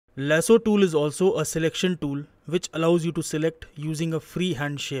Lasso tool is also a selection tool which allows you to select using a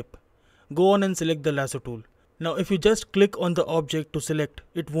freehand shape. Go on and select the lasso tool. Now if you just click on the object to select,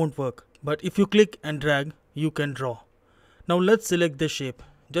 it won't work. But if you click and drag, you can draw. Now let's select this shape.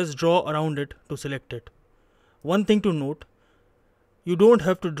 Just draw around it to select it. One thing to note, you don't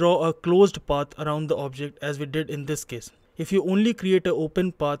have to draw a closed path around the object as we did in this case. If you only create an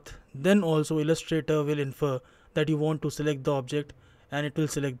open path, then also Illustrator will infer that you want to select the object and it will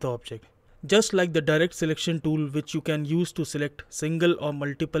select the object. Just like the direct selection tool which you can use to select single or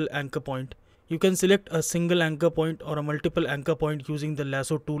multiple anchor point, you can select a single anchor point or a multiple anchor point using the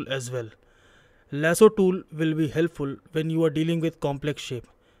lasso tool as well. Lasso tool will be helpful when you are dealing with complex shape.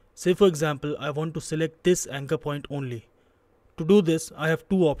 Say for example, I want to select this anchor point only. To do this, I have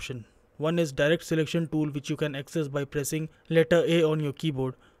two options. One is direct selection tool which you can access by pressing letter A on your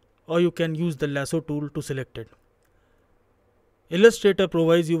keyboard, or you can use the lasso tool to select it. Illustrator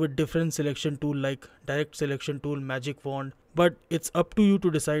provides you with different selection tool like direct selection tool, magic wand, but it's up to you to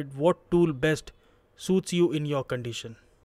decide what tool best suits you in your condition.